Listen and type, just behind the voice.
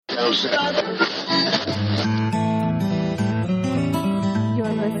You're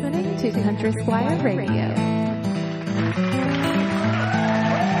listening to Country Squire Radio.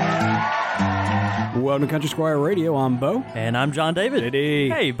 Welcome to Country Squire Radio. I'm Bo. And I'm John David.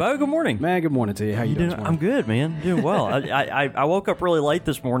 Hey, Bo, good morning. Man, good morning to you. How you doing this morning? I'm good, man. Doing well. I woke up really late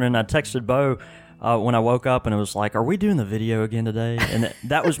this morning. I texted Bo when I woke up, and it was like, are we doing the video again today? And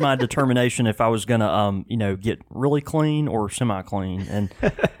that was my determination if I was going to, get really clean or semi-clean. And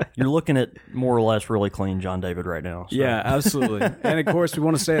you're looking at more or less really clean John David right now. So. Yeah, absolutely. And, of course, we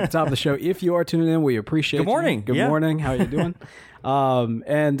want to say at the top of the show, if you are tuning in, we appreciate Good morning. you. Good morning. How are you doing?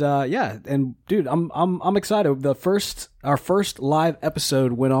 And dude, I'm excited. Our first live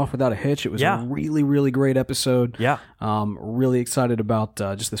episode went off without a hitch. It was a really, really great episode. Yeah. Really excited about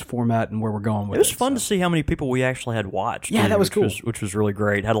just this format and where we're going with it. It was fun to see how many people we actually had watched. Yeah, that was cool. Which was really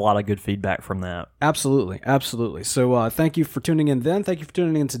great. Had a lot of good feedback from that. Absolutely. So thank you for tuning in then. Thank you for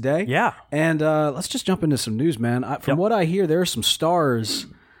tuning in today. Yeah. And let's just jump into some news, man. From what I hear, there are some stars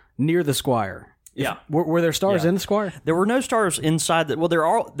near the Squire. Yeah. Were there stars in the Squire? There were no stars inside the. Well, there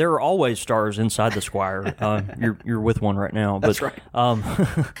are always stars inside the Squire. You're with one right now. But, that's right.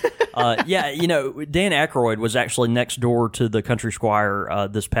 Dan Aykroyd was actually next door to the Country Squire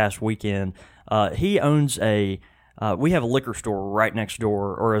this past weekend. He owns we have a liquor store right next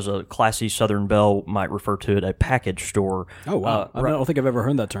door, or as a classy Southern belle might refer to it, a package store. Oh, wow. I don't think I've ever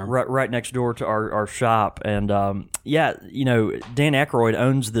heard that term. Right next door to our shop. And, Dan Aykroyd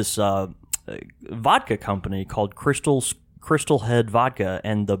owns this vodka company called Crystal Head Vodka,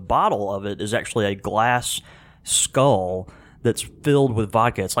 and the bottle of it is actually a glass skull that's filled with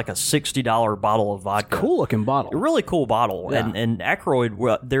vodka. It's like a $60 bottle of vodka. Cool looking bottle. A really cool bottle. Yeah. And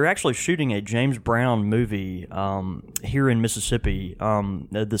Aykroyd, they're actually shooting a James Brown movie here in Mississippi.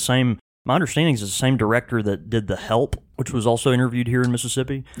 My understanding is the same director that did The Help, which was also interviewed here in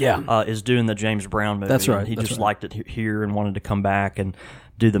Mississippi. Yeah. Is doing the James Brown movie. That's right. He just liked it here and wanted to come back and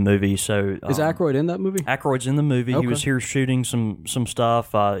do the movie. So is Aykroyd in that movie? Aykroyd's in the movie. Okay. He was here shooting some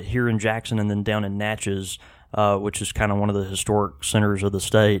stuff here in Jackson and then down in Natchez, which is kind of one of the historic centers of the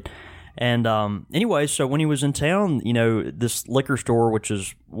state. And anyway, so when he was in town, this liquor store, which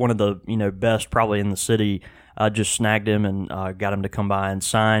is one of the best probably in the city, just snagged him and got him to come by and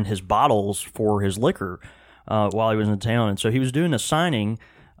sign his bottles for his liquor while he was in town. And so he was doing a signing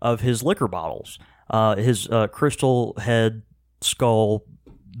of his liquor bottles, his Crystal Head Skull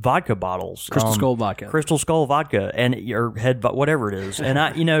vodka bottles. Crystal Skull Vodka. Crystal Skull Vodka, and your head, whatever it is. And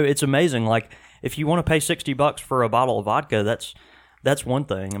it's amazing. Like, if you want to pay $60 for a bottle of vodka, that's one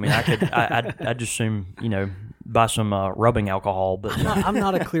thing. I mean, I'd just assume, buy some rubbing alcohol, but I'm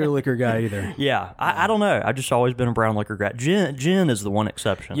not a clear liquor guy either. Yeah, I don't know. I've just always been a brown liquor guy. Gin is the one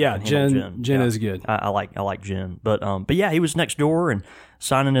exception. Yeah, gin is good. I like gin, but yeah, he was next door and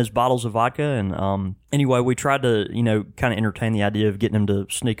signing his bottles of vodka, and anyway, we tried to kind of entertain the idea of getting him to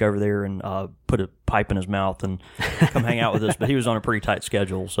sneak over there and put a pipe in his mouth and come hang out with us, but he was on a pretty tight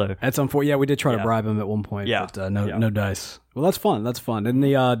schedule. So that's unfortunate. Yeah, we did try to bribe him at one point, but no dice. Well, that's fun. And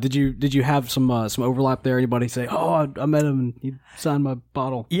did you have some overlap there? Anybody say, "Oh, I met him and he signed my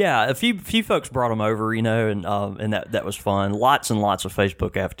bottle"? Yeah, a few folks brought him over, and that was fun. Lots and lots of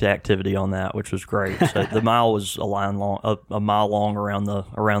Facebook activity on that, which was great. So the mile was a mile long around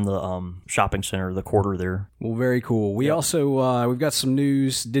the shopping center, the quarter there. Well, very cool. We also we've got some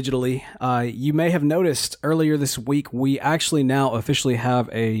news digitally. You may have noticed earlier this week we actually now officially have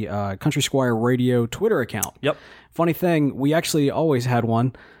a Country Squire Radio Twitter account. Yep. Funny thing, we actually always had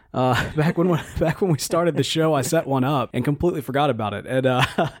one. Back when we started the show, I set one up and completely forgot about it. And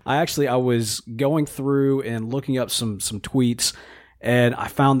I was going through and looking up some tweets, and I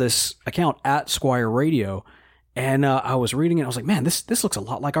found this account at Squire Radio. And I was reading it. I was like, man, this looks a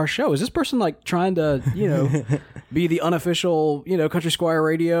lot like our show. Is this person like trying to, be the unofficial, Country Squire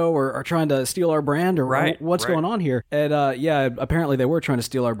Radio or trying to steal our brand or what's going on here? And apparently they were trying to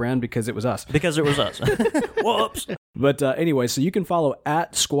steal our brand because it was us. Whoops. But anyway, so you can follow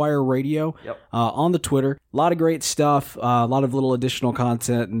at Squire Radio on the Twitter. A lot of great stuff, a lot of little additional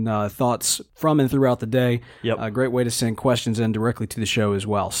content and thoughts from and throughout the day. Yep. A great way to send questions in directly to the show as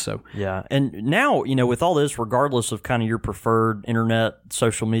well. So yeah, and now with all this, regardless of kind of your preferred internet,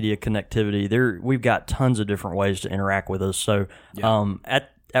 social media connectivity, we've got tons of different ways to interact with us. So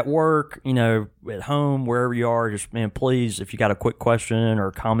at work, at home, wherever you are, just please, if you got a quick question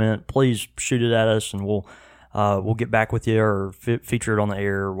or comment, please shoot it at us, and we'll get back with you or feature it on the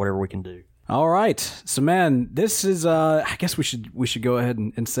air or whatever we can do. All right. So, man, this is, I guess we should go ahead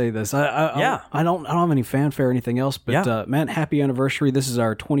and say this. I don't have any fanfare or anything else, but, man, happy anniversary. This is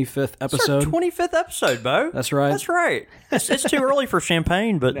our 25th episode. It's our 25th episode, Bo. That's right. That's right. It's too early for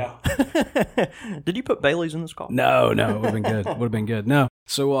champagne, but no. Did you put Bailey's in this coffee? No, it would have been good. No.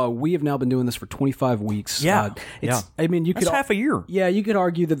 So we have now been doing this for 25 weeks. Yeah, I mean, that's half a year. Yeah, you could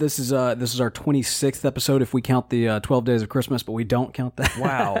argue that this is our 26th episode if we count the 12 days of Christmas, but we don't count that.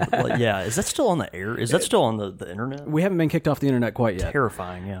 Wow. Yeah, is that still on the air? Is that still on the internet? We haven't been kicked off the internet quite yet.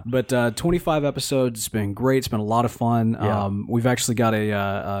 Terrifying, yeah. But 25 episodes. It's been great. It's been a lot of fun. Yeah. We've actually got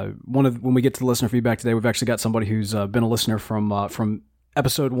when we get to the listener feedback today, we've actually got somebody who's been a listener from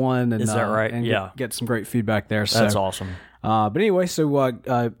episode 1. And, is that right? And yeah. Get some great feedback there. That's awesome. But anyway, so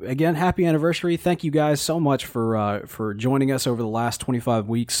again, happy anniversary. Thank you guys so much for joining us over the last 25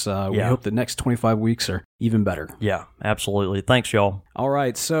 weeks. We hope the next 25 weeks are even better. Yeah, absolutely. Thanks, y'all. All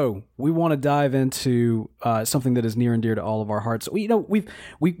right, so we want to dive into something that is near and dear to all of our hearts. We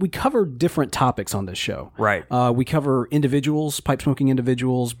cover different topics on this show. Right. We cover individuals, pipe smoking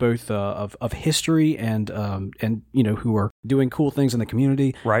individuals, both of history and who are doing cool things in the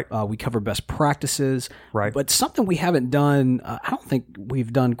community. Right. We cover best practices. Right. But something we haven't done, I don't think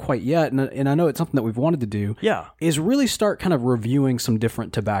we've done quite yet, and I know it's something that we've wanted to do. Yeah. Is really start kind of reviewing some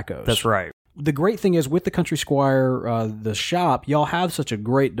different tobaccos. That's right. The great thing is with the Country Squire, the shop, y'all have such a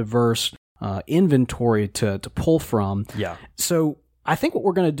great diverse inventory to pull from. Yeah. So I think what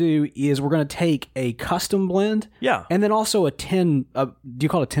we're going to do is we're going to take a custom blend. Yeah. And then also a tin, do you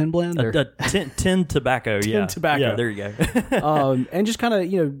call it a tin blend? A tin tobacco, yeah. Tin tobacco. Yeah, there you go. And just kind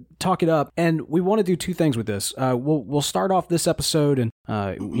of, talk it up. And we want to do two things with this. We'll start off this episode and,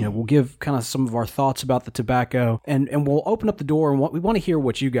 we'll give kind of some of our thoughts about the tobacco and we'll open up the door and we want to hear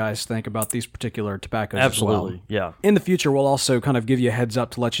what you guys think about these particular tobaccos. Absolutely. As well. Yeah. In the future, we'll also kind of give you a heads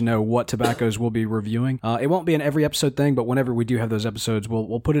up to let you know what tobaccos we'll be reviewing. It won't be an every episode thing, but whenever we do have those episodes,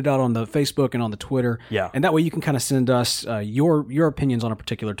 we'll put it out on the Facebook and on the Twitter. Yeah. And that way you can kind of send us your opinions on a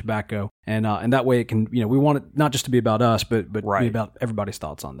particular tobacco. And that way it can, we want it not just to be about us, but right. be about everybody's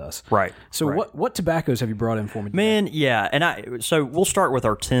thoughts on this. Right. So right. What tobaccos have you brought in for me today? Man, yeah. And so we'll start with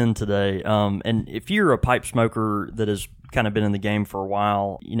our 10 today. And if you're a pipe smoker that has kind of been in the game for a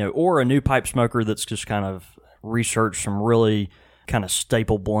while, or a new pipe smoker that's just kind of researched some really kind of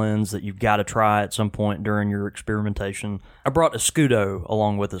staple blends that you've got to try at some point during your experimentation, I brought Escudo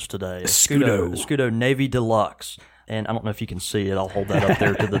along with us today. Escudo Navy Deluxe. And I don't know if you can see it. I'll hold that up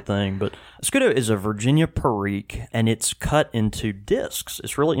there to the thing. But Escudo is a Virginia Perique, and it's cut into discs.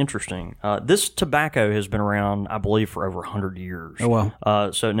 It's really interesting. This tobacco has been around, I believe, for over 100 years. Oh,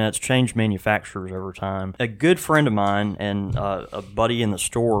 wow. So now it's changed manufacturers over time. A good friend of mine and a buddy in the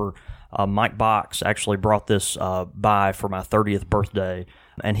store, Mike Box, actually brought this by for my 30th birthday.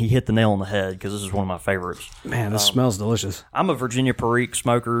 And he hit the nail on the head because this is one of my favorites. Man, this smells delicious. I'm a Virginia Perique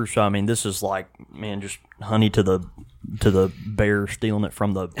smoker, so I mean, this is like, man, just honey to the bear stealing it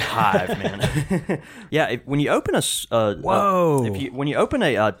from the hive, man. Yeah, when you open when you open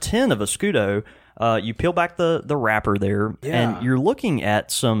a tin of Escudo, you peel back the wrapper there, and you're looking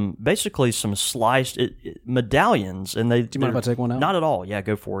at basically some sliced medallions. And do you mind if I take one out? Not at all. Yeah,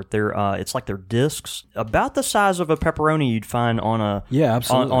 go for it. It's like they're discs about the size of a pepperoni you'd find on a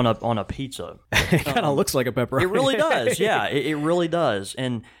absolutely. on a pizza. It kind of looks like a pepperoni. It really does. Yeah, it really does.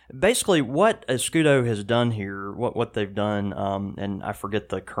 And basically, what Escudo has done here, what they've done, and I forget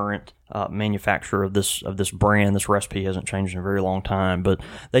the current manufacturer of this brand. This recipe hasn't changed in a very long time, but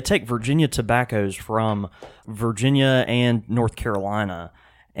they take Virginia tobaccos from Virginia and North Carolina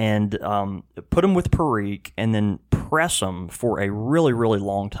and put them with Perique and then press them for a really, really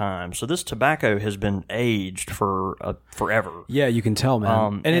long time. So this tobacco has been aged for forever. Yeah, you can tell,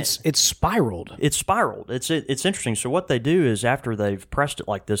 man. And it's spiraled. It's spiraled. It's interesting. So what they do is after they've pressed it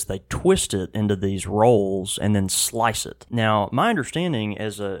like this, they twist it into these rolls and then slice it. Now, my understanding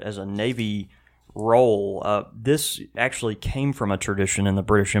as a Navy roll, this actually came from a tradition in the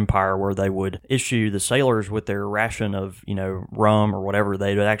British Empire where they would issue the sailors with their ration of rum or whatever.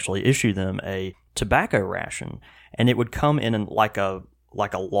 They would actually issue them a tobacco ration, and it would come in like a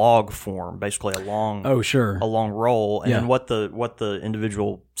log form, basically a long roll. And then what the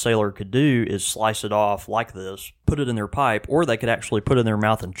individual sailor could do is slice it off like this, put it in their pipe, or they could actually put it in their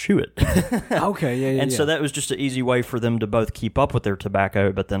mouth and chew it. Okay, yeah. And so that was just an easy way for them to both keep up with their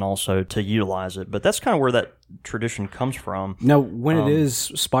tobacco, but then also to utilize it. But that's kind of where tradition comes from. Now, when it is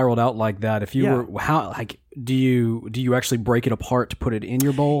spiraled out like that, if you were do you actually break it apart to put it in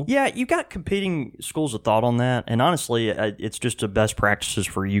your bowl? Yeah, you got competing schools of thought on that, and honestly, it's just a best practices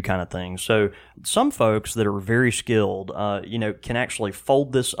for you kind of thing. So some folks that are very skilled, can actually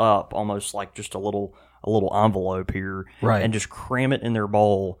fold this up almost like just a little envelope here, right, and just cram it in their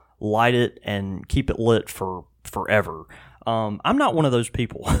bowl, light it, and keep it lit for forever. I'm not one of those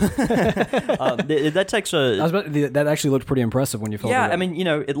people. That takes that actually looked pretty impressive when you folded it up. I mean,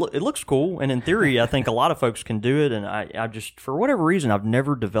 it looks cool, and in theory, I think a lot of folks can do it, and I just, for whatever reason, I've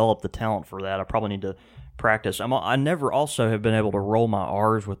never developed the talent for that. I probably need to practice. I never also have been able to roll my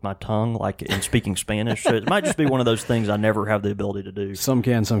R's with my tongue, like in speaking Spanish, so it might just be one of those things I never have the ability to do. Some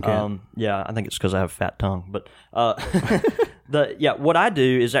can, some can't. Yeah, I think it's because I have a fat tongue, but what I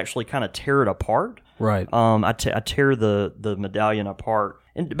do is actually kind of tear it apart. Right. I tear the medallion apart,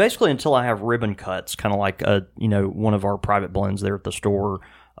 and basically until I have ribbon cuts, kind of like one of our private blends there at the store,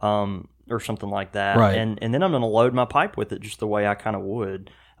 or something like that. Right. And then I'm going to load my pipe with it just the way I kind of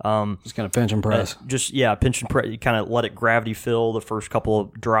would. Just kind of pinch and press. Pinch and press. You kind of let it gravity fill the first couple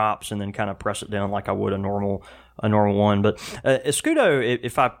of drops, and then kind of press it down like I would a normal one. But Escudo,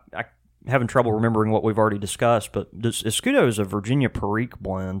 if I'm having trouble remembering what we've already discussed, but Escudo is a Virginia Perique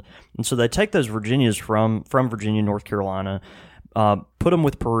blend, and so they take those Virginias from Virginia, North Carolina, put them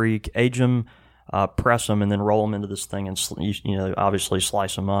with Perique, age them, press them, and then roll them into this thing, and obviously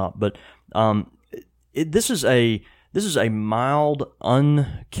slice them up. But this is a mild,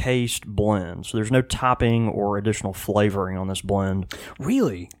 uncased blend, so there's no topping or additional flavoring on this blend.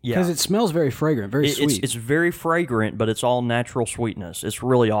 Really? Yeah. Because it smells very fragrant, very sweet. It's very fragrant, but it's all natural sweetness. It's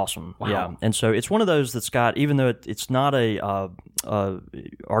really awesome. Wow. Yeah, and so it's one of those that's got, even though it's not a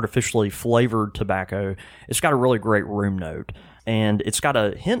artificially flavored tobacco, it's got a really great room note. And it's got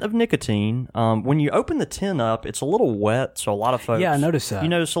a hint of nicotine. When you open the tin up, it's a little wet, so a lot of folks... Yeah, I noticed that. You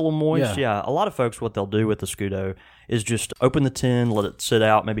notice a little moist? Yeah. A lot of folks, what they'll do with the Escudo is just open the tin, let it sit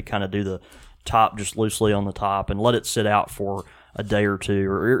out, maybe kind of do the top just loosely on the top, and let it sit out for a day or two,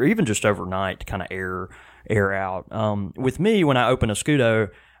 or even just overnight to kind of air out. With me, when I open a Escudo,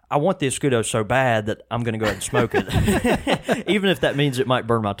 I want the Escudo so bad that I'm going to go ahead and smoke it, even if that means it might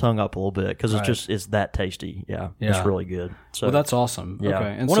burn my tongue up a little bit, because it's that tasty. Yeah, it's really good. So, well, that's awesome. Yeah,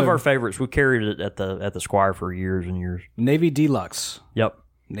 okay. And one of our favorites. We carried it at the Squire for years and years. Navy Deluxe. Yep,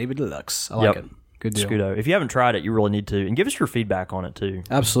 Navy Deluxe. I like it. Good deal. Escudo. If you haven't tried it, you really need to, and give us your feedback on it too.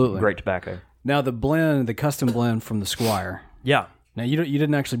 Absolutely, great tobacco. Now the custom blend from the Squire. Yeah. Now you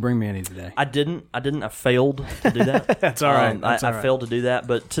didn't actually bring me any today. I didn't. I failed to do that. That's all right. I failed to do that.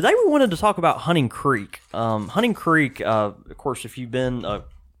 But today we wanted to talk about Hunting Creek. Hunting Creek, of course, if you've been kind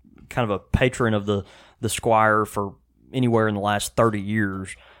of a patron of the Squire for anywhere in the last 30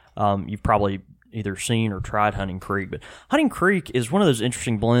 years, you've probably either seen or tried Hunting Creek. But Hunting Creek is one of those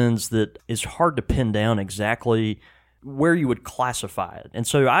interesting blends that is hard to pin down exactly where you would classify it. And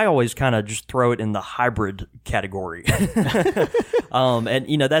so I always kind of just throw it in the hybrid category.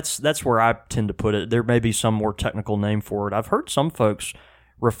 And that's where I tend to put it. There may be some more technical name for it. I've heard some folks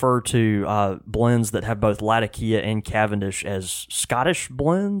refer to blends that have both Latakia and Cavendish as Scottish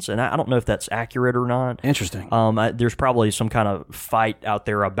blends, and I don't know if that's accurate or not. Interesting. There's probably some kind of fight out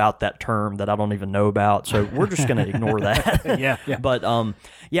there about that term that I don't even know about, so we're just going to ignore that. Yeah. But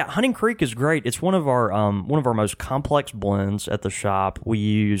Hunting Creek is great. It's one of our most complex blends at the shop. We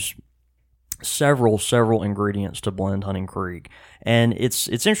use several ingredients to blend Hunting Creek, and it's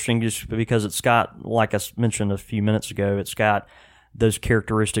interesting just because it's got, like I mentioned a few minutes ago, it's got those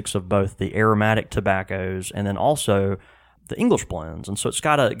characteristics of both the aromatic tobaccos and then also the English blends. And so it's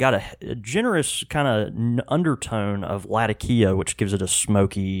got a generous kind of undertone of Latakia, which gives it a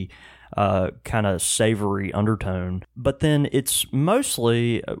smoky, kind of savory undertone. But then it's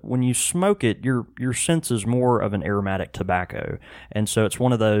mostly, when you smoke it, your sense is more of an aromatic tobacco. And so it's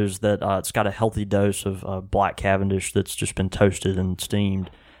one of those that it's got a healthy dose of black Cavendish that's just been toasted and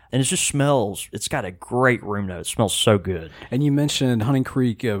steamed. And it just smells, it's got a great room note. It smells so good. And you mentioned Hunting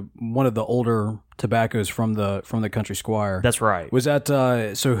Creek, one of the older tobaccos from the Country Squire. That's right. Was that,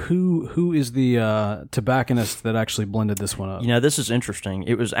 so who is the tobacconist that actually blended this one up? This is interesting.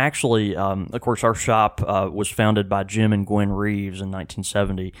 It was actually, of course, our shop was founded by Jim and Gwen Reeves in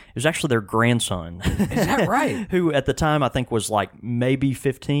 1970. It was actually their grandson. Is that right? Who at the time I think was like maybe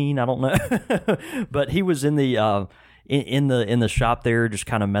 15, I don't know. But he was in the... in the shop there, just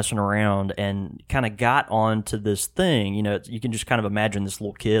kind of messing around, and kind of got onto this thing. You can just kind of imagine this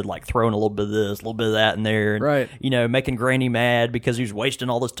little kid like throwing a little bit of this, a little bit of that in there, and, right? Making Granny mad because he was wasting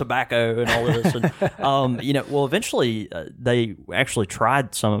all this tobacco and all of this. And well, eventually they actually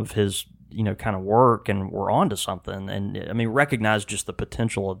tried some of his kind of work, and we're onto something. And I mean, recognize just the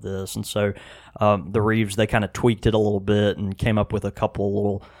potential of this. And so the Reeves, they kind of tweaked it a little bit and came up with a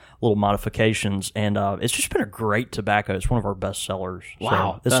couple of little modifications, and it's just been a great tobacco. It's one of our best sellers.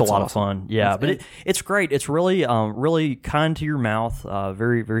 Wow, so it's a lot awesome. of fun. Yeah, but it's great. It's really really kind to your mouth,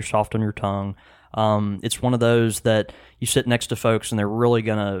 very very soft on your tongue. It's one of those that you sit next to folks and they're really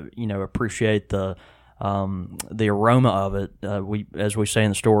gonna appreciate the aroma of it. As we say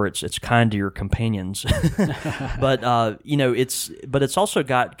in the store, it's kind to your companions, but it's also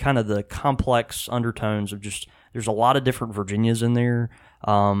got kind of the complex undertones of just, there's a lot of different Virginias in there.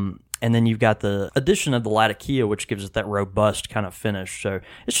 And then you've got the addition of the Latakia, which gives it that robust kind of finish. So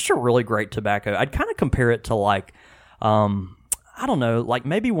it's just a really great tobacco. I'd kind of compare it to like, I don't know, like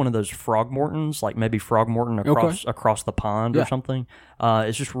maybe one of those Frogmortons, like maybe Frogmorton across the pond or something.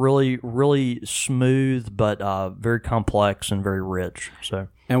 It's just really, really smooth, but very complex and very rich. So.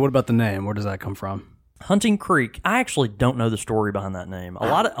 And what about the name? Where does that come from? Hunting Creek. I actually don't know the story behind that name. A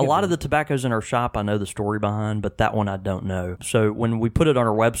lot of the tobaccos in our shop I know the story behind, but that one I don't know. So when we put it on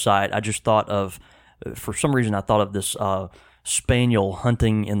our website, I just thought of, for some reason, I thought of this spaniel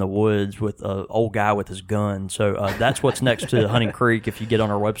hunting in the woods with an old guy with his gun. So that's what's next to Hunting Creek if you get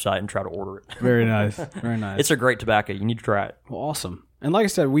on our website and try to order it. Very nice. Very nice. It's a great tobacco. You need to try it. Well, awesome. And like I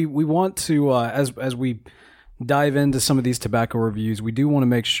said, we want to, as we dive into some of these tobacco reviews, we do want to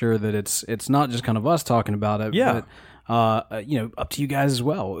make sure that it's not just kind of us talking about it, but up to you guys as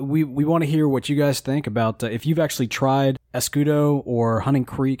well. We want to hear what you guys think about if you've actually tried Escudo or Hunting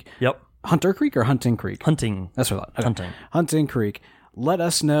Creek. Yep. Hunter Creek or Hunting Creek? Hunting. That's what I thought. Okay. Hunting. Hunting Creek. Let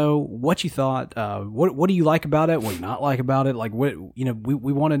us know what you thought. What do you like about it? What do you not like about it? Like what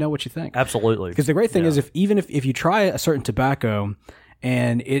we want to know what you think. Absolutely. Because the great thing is if you try a certain tobacco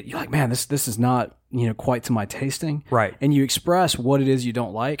and you're like, man, this is not quite to my tasting, right? And you express what it is you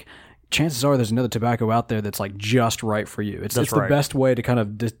don't like, chances are there's another tobacco out there that's like just right for you. It's the best way to kind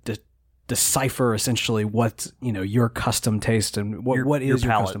of decipher essentially what your custom taste and what is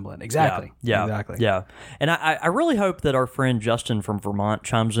your custom blend. Exactly. Yeah. Exactly. Yeah. And I really hope that our friend Justin from Vermont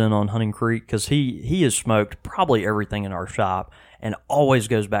chimes in on Hunting Creek, because he has smoked probably everything in our shop and always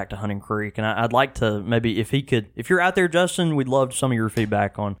goes back to Hunting Creek. And I'd like to maybe if you're out there, Justin, we'd love some of your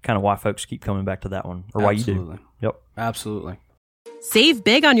feedback on kind of why folks keep coming back to that one, or why you do. Yep. Absolutely. Save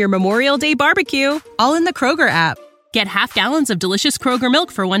big on your Memorial Day barbecue, all in the Kroger app. Get half gallons of delicious Kroger milk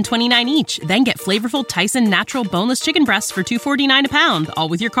for $1.29 each. Then get flavorful Tyson natural boneless chicken breasts for $2.49 a pound, all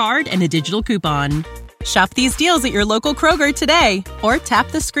with your card and a digital coupon. Shop these deals at your local Kroger today, or tap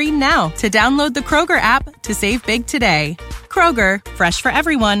the screen now to download the Kroger app to save big today. Kroger, fresh for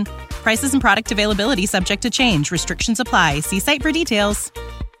everyone. Prices and product availability subject to change. Restrictions apply. See site for details.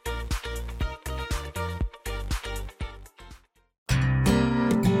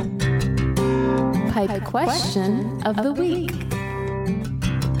 Pipe question of the week.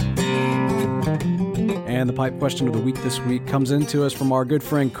 And the pipe question of the week this week comes into us from our good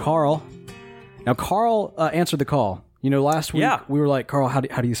friend Carl. Now, Carl answered the call. Last week we were like, Carl, how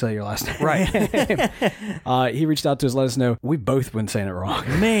do you say your last name? Right. He reached out to us, let us know. We've both been saying it wrong.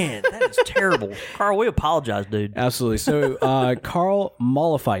 Man, that is terrible. Carl, we apologize, dude. Absolutely. So, Carl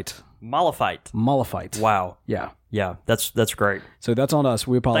Mollifite. Mollifite. Wow. Yeah, that's great. So that's on us.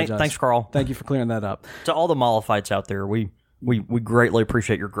 We apologize. Thanks, Carl. Thank you for clearing that up. To all the Mollifites out there, we greatly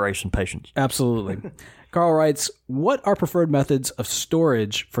appreciate your grace and patience. Absolutely. Carl writes, what are preferred methods of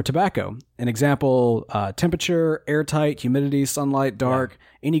storage for tobacco? An example, temperature, airtight, humidity, sunlight, dark.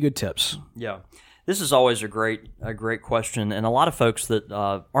 Yeah. Any good tips? Yeah. This is always a great question, and a lot of folks that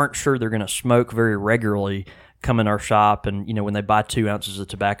aren't sure they're going to smoke very regularly come in our shop, and when they buy 2 ounces of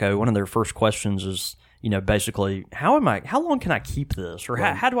tobacco, one of their first questions is, basically, how long can I keep this, or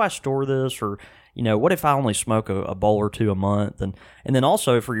how do I store this, or what if I only smoke a bowl or 2 a month, and then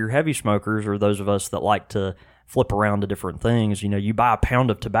also for your heavy smokers or those of us that like to flip around to different things, you buy a pound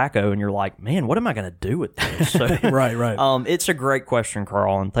of tobacco and you're like, man, what am I going to do with this? So, right. It's a great question,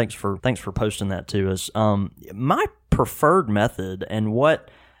 Carl, and thanks for posting that to us. My preferred method, and what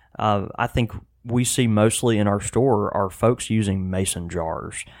I think we see mostly in our store, are folks using mason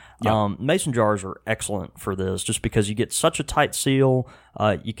jars. Yep. Mason jars are excellent for this, just because you get such a tight seal.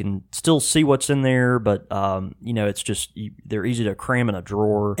 You can still see what's in there, but it's just they're easy to cram in a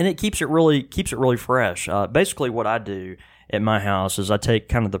drawer, and it keeps it really fresh. Basically, what I do at my house is I take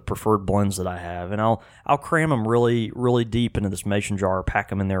kind of the preferred blends that I have, and I'll cram them really, really deep into this mason jar, pack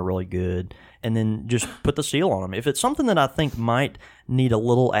them in there really good, and then just put the seal on them. If it's something that I think might need a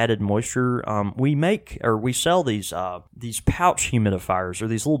little added moisture, we sell these pouch humidifiers, or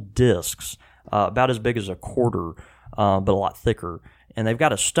these little discs about as big as a quarter, but a lot thicker. and they've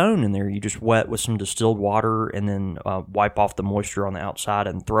got a stone in there you just wet with some distilled water and then wipe off the moisture on the outside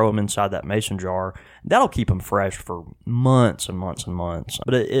and throw them inside that mason jar. That'll keep them fresh for months and months and months.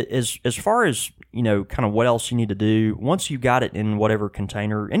 But as far as, kind of what else you need to do, once you've got it in whatever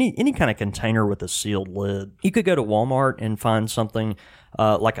container, any kind of container with a sealed lid, you could go to Walmart and find something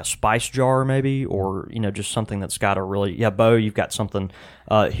like a spice jar maybe, or, just something that's got a really, Bo, you've got something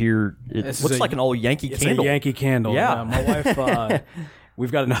here. It looks like an old Yankee candle. It's a Yankee candle. Yeah. My wife,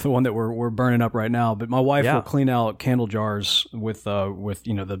 we've got another one that we're burning up right now, but my wife will clean out candle jars with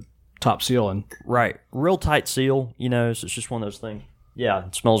the top seal and right, real tight seal. So it's just one of those things. Yeah,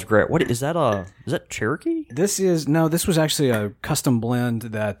 it smells great. What is that? Is that Cherokee? This was actually a custom blend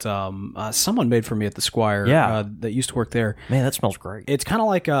that someone made for me at the Squire. That used to work there. Man, that smells great. It's kind of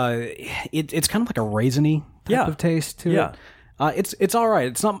like it's kind of like a raisiny type of taste to it. It's all right.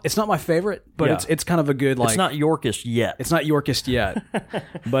 It's not my favorite, but it's kind of a good, like, it's not Yorkist yet. It's not Yorkist yet,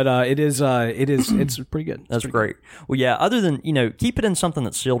 but it's pretty good. That's great. Well, yeah. Other than keep it in something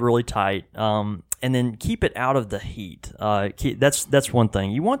that's sealed really tight, and then keep it out of the heat. That's one thing.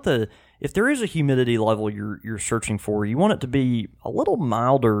 You want if there is a humidity level you're searching for, you want it to be a little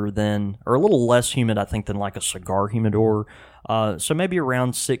milder than, or a little less humid, I think, than like a cigar humidor. So maybe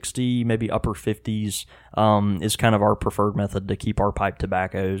around 60, maybe upper 50s is kind of our preferred method to keep our pipe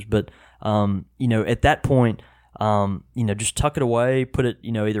tobaccos. But, at that point, just tuck it away, put it,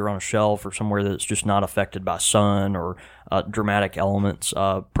 either on a shelf or somewhere that's just not affected by sun or dramatic elements.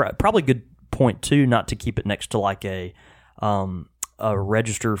 Probably good point, too, not to keep it next to like a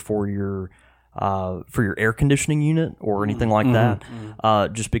register for your air conditioning unit or anything like that,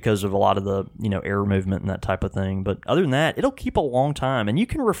 just because of a lot of the air movement and that type of thing. But other than that, it'll keep a long time, and you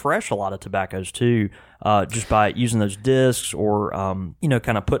can refresh a lot of tobaccos too, just by using those discs or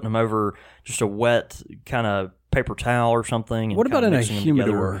kind of putting them over just a wet kind of paper towel or something. And what about in a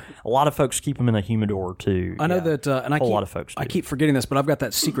humidor? Together. A lot of folks keep them in a humidor too. I know that, and a lot of folks do. I keep forgetting this, but I've got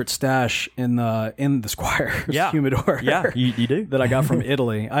that secret stash in the Squire's humidor. Yeah, you do. That I got from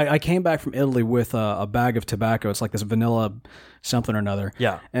Italy. I came back from Italy with a bag of tobacco. It's like this vanilla something or another.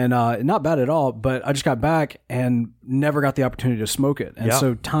 Yeah. And not bad at all, but I just got back and never got the opportunity to smoke it. And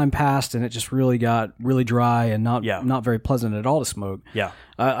so time passed and it just really got really dry and not very pleasant at all to smoke. Yeah.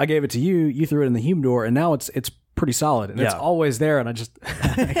 I gave it to you. You threw it in the humidor, and now it's pretty solid, and it's always there, and I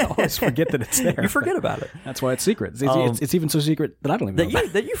always forget that it's there. You forget about it. That's why it's secret. It's even so secret that I don't even know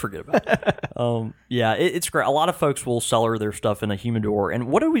that you forget about it. It's great. A lot of folks will cellar their stuff in a humidor, and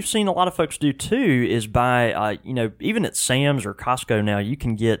what we've seen a lot of folks do too is buy, even at Sam's or Costco now, you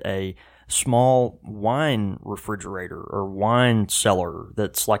can get a small wine refrigerator or wine cellar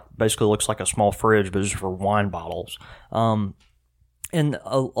that's like basically looks like a small fridge, but just for wine bottles. And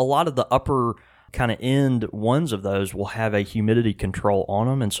a lot of the upper kind of end ones of those will have a humidity control on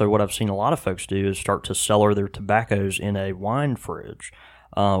them. And so what I've seen a lot of folks do is start to cellar their tobaccos in a wine fridge,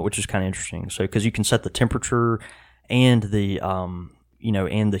 which is kind of interesting. So, because you can set the temperature and the,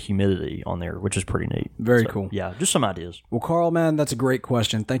 and the humidity on there, which is pretty neat. Very cool. Yeah, just some ideas. Well, Carl, man, that's a great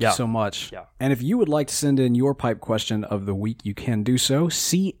question. Thank you so much. Yeah. And if you would like to send in your pipe question of the week, you can do so.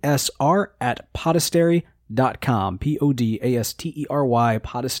 CSR@podastery.com. PODASTERY,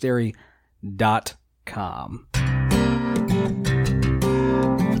 podastery.com.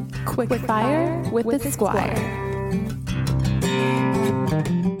 Quick fire with the Squire.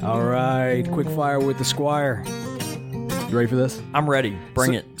 All right, quick fire with the Squire. You ready for this? I'm ready.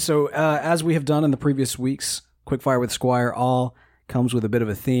 Bring it. So, as we have done in the previous weeks, quick fire with Squire all comes with a bit of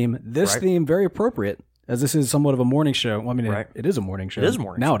a theme. This theme, very appropriate, as this is somewhat of a morning show. Well, I mean, it is a morning show. It is a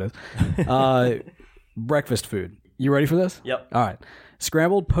morning show. Now it is. Breakfast food. You ready for this? Yep. All right.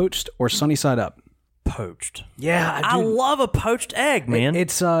 Scrambled, poached, or sunny side up? Poached. Yeah, I love a poached egg, man.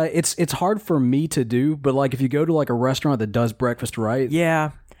 It's hard for me to do, but like if you go to like a restaurant that does breakfast right.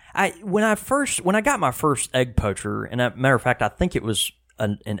 Yeah. When I got my first egg poacher, and as a matter of fact, I think it was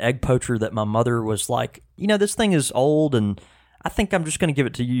an egg poacher that my mother was like, this thing is old, and I think I'm just going to give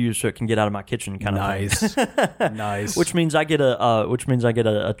it to you so it can get out of my kitchen, kind of thing. Nice. Which means I get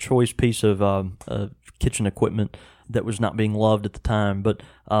a choice piece of kitchen equipment that was not being loved at the time. But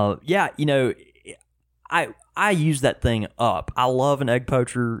I use that thing up. I love an egg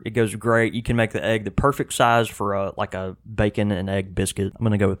poacher. It goes great. You can make the egg the perfect size for a bacon and egg biscuit. I'm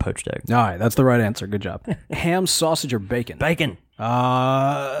going to go with poached egg. All right, that's the right answer. Good job. Ham, sausage, or bacon? Bacon.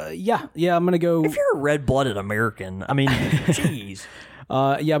 Yeah, I'm going to go... If you're a red-blooded American, I mean, jeez.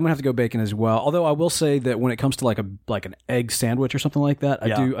 I'm going to have to go bacon as well. Although I will say that when it comes to like an egg sandwich or something like that,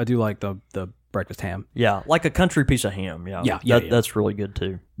 I do like the breakfast ham. Yeah, like a country piece of ham. Yeah. That's really good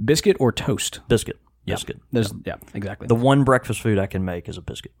too. Biscuit or toast? Biscuit. biscuit. Yeah, exactly. The one breakfast food I can make is a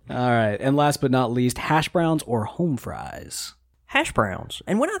biscuit. All right. And last but not least, hash browns or home fries? Hash browns.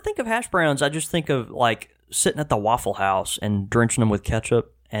 And when I think of hash browns, I just think of like sitting at the Waffle House and drenching them with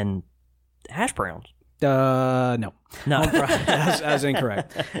ketchup and hash browns. No. No. Home fries, as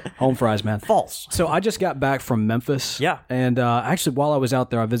incorrect. Home fries, man. False. So I just got back from Memphis. Yeah. And actually, while I was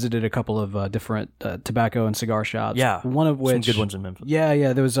out there, I visited a couple of different tobacco and cigar shops. Yeah. One of which... Some good ones in Memphis.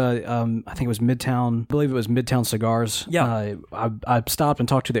 Yeah. There was I think it was Midtown. I believe it was Midtown Cigars. Yeah. I stopped and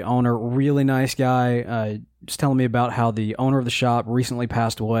talked to the owner. Really nice guy. Just telling me about how the owner of the shop recently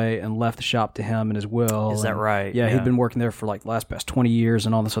passed away and left the shop to him and his will. Is that right? Yeah, he'd been working there for like the past 20 years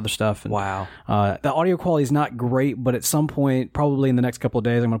and all this other stuff. And, wow. The audio quality is not great, but at some point, probably in the next couple of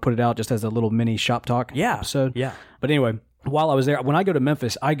days, I'm going to put it out just as a little mini shop talk episode. Yeah. But anyway, while I was there, when I go to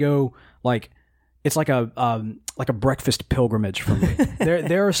Memphis, I go like... It's like a breakfast pilgrimage for me.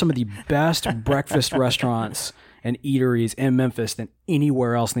 There are some of the best breakfast restaurants and eateries in Memphis than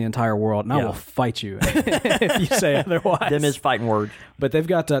anywhere else in the entire world, and I will fight you if you say otherwise. Them is fighting words. But they've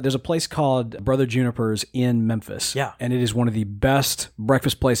got there's a place called Brother Juniper's in Memphis. Yeah, and it is one of the best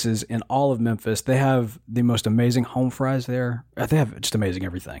breakfast places in all of Memphis. They have the most amazing home fries there. They have just amazing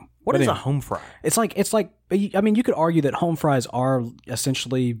everything. What is a home fry? It's like I mean, you could argue that home fries are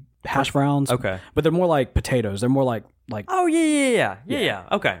essentially hash browns. Okay. But they're more like potatoes. They're more like oh, yeah.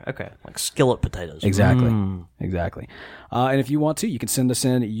 Okay. Like skillet potatoes. Exactly. Exactly. And if you want to, you can send us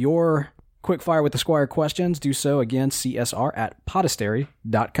in your quick fire with the Squire questions. Do so again,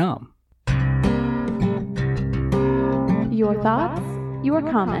 csr@podastery.com. Your thoughts, your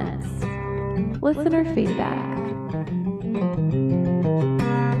comments, listener feedback.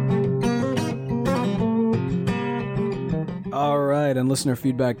 All right, and listener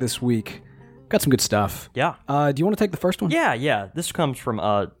feedback this week. Got some good stuff. Yeah. Do you want to take the first one? Yeah. This comes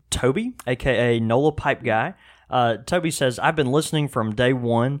from Toby, a.k.a. NOLA Pipe Guy. Toby says, I've been listening from day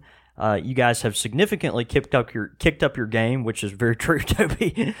one. You guys have significantly kicked up your game, which is very true,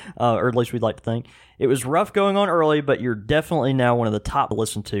 Toby, or at least we'd like to think. It was rough going on early, but you're definitely now one of the top to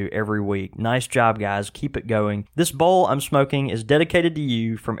listen to every week. Nice job, guys. Keep it going. This bowl I'm smoking is dedicated to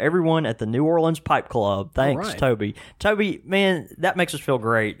you from everyone at the New Orleans Pipe Club. Thanks, right. Toby. Toby, man, that makes us feel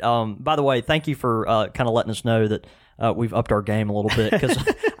great. By the way, thank you for kind of letting us know that we've upped our game a little bit, because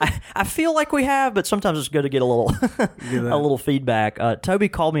I feel like we have, but sometimes it's good to get a little a little feedback. Toby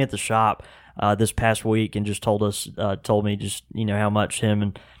called me at the shop this past week and just told me just how much him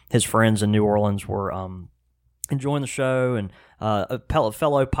and his friends in New Orleans were enjoying the show, and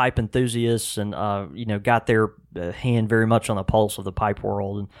fellow pipe enthusiasts, and got their hand very much on the pulse of the pipe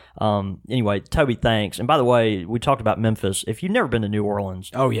world. And anyway, Toby, thanks. And by the way, we talked about Memphis. If you've never been to New Orleans,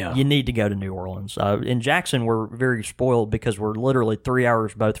 you need to go to New Orleans. In Jackson, we're very spoiled because we're literally 3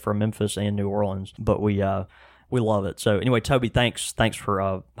 hours both from Memphis and New Orleans, but we love it. So anyway, Toby, thanks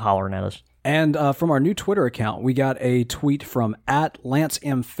for hollering at us. And from our new Twitter account, we got a tweet from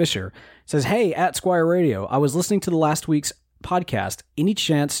 @LanceMFisher. It says, "Hey, @Squire Radio, I was listening to the last week's podcast. Any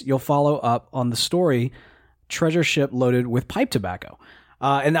chance you'll follow up on the story, treasure ship loaded with pipe tobacco?"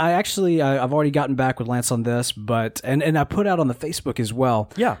 And I actually, I've already gotten back with Lance on this, but and I put out on the Facebook as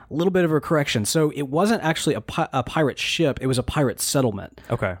well. Yeah, a little bit of a correction. So it wasn't actually a pirate ship; it was a pirate settlement.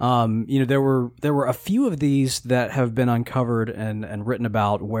 Okay. There were a few of these that have been uncovered and written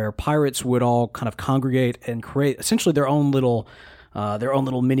about, where pirates would all kind of congregate and create essentially their own little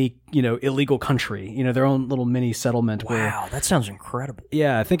mini, illegal country. Their own little mini settlement. Wow, that sounds incredible.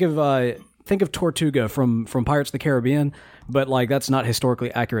 Yeah, think of Tortuga from Pirates of the Caribbean, but that's not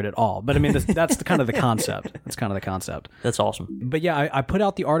historically accurate at all. But I mean, that's kind of the concept. That's kind of the concept. That's awesome. But yeah, I put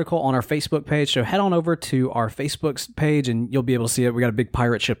out the article on our Facebook page, so head on over to our Facebook page and you'll be able to see it. We got a big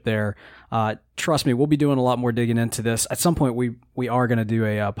pirate ship there. Trust me, we'll be doing a lot more digging into this. At some point, we are going to do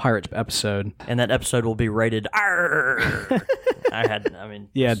a pirate episode, and that episode will be rated R. I had to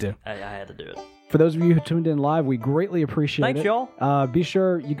do it. For those of you who tuned in live, we greatly appreciate it. Thanks, y'all. Be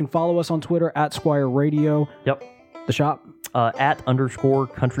sure you can follow us on Twitter @Squire Radio. Yep. The shop?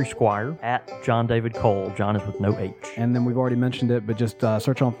 @_Country Squire, @John David Cole. John is with no H. And then we've already mentioned it, but just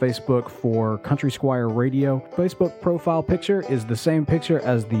search on Facebook for Country Squire Radio. Facebook profile picture is the same picture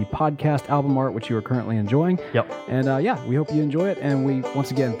as the podcast album art, which you are currently enjoying. Yep. And we hope you enjoy it. And we,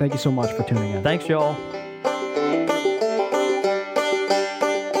 once again, thank you so much for tuning in. Thanks, y'all.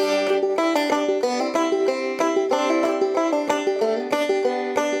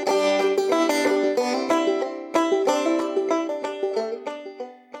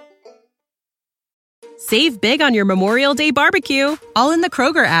 Save big on your Memorial Day barbecue, all in the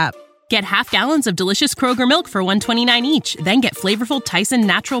Kroger app. Get half gallons of delicious Kroger milk for $1.29 each. Then get flavorful Tyson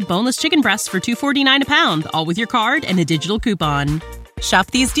natural boneless chicken breasts for $2.49 a pound, all with your card and a digital coupon. Shop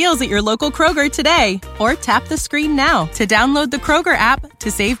these deals at your local Kroger today, or tap the screen now to download the Kroger app to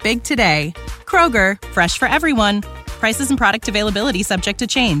save big today. Kroger, fresh for everyone. Prices and product availability subject to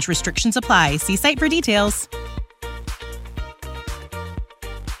change. Restrictions apply. See site for details.